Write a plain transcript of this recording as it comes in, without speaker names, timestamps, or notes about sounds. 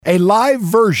A live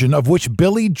version of which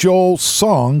Billy Joel's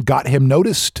song got him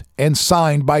noticed and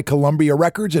signed by Columbia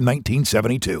Records in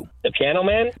 1972? The Piano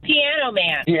Man? Piano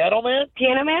Man. Piano Man?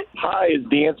 Piano Man? Hi, is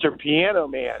the answer Piano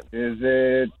Man? Is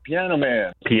it Piano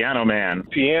Man? Piano Man.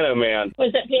 Piano Man.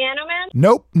 Was it Piano Man?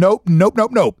 Nope.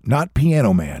 Not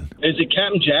Piano Man. Is it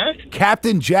Captain Jack?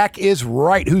 Captain Jack is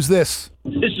right. Who's this?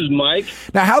 This is Mike.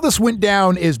 Now, how this went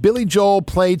down is Billy Joel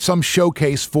played some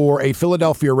showcase for a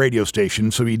Philadelphia radio station,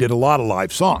 so he did a lot of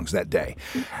live songs that day.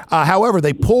 However,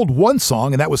 they pulled one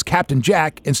song, and that was Captain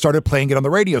Jack, and started playing it on the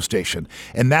radio station.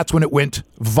 And that's when it went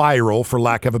viral, for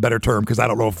lack of a better term, because I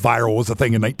don't know if viral was a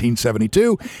thing in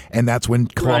 1972, and that's when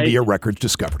Columbia Records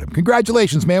discovered him.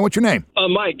 Congratulations, man. What's your name?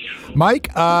 Mike.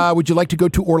 Mike, would you like to go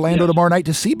to Orlando tomorrow night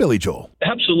to see Billy Joel?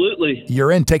 Absolutely.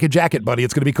 You're in. Take a jacket, buddy.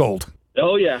 It's going to be cold.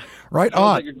 Oh, yeah. Right Sounds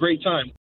on. like a great time.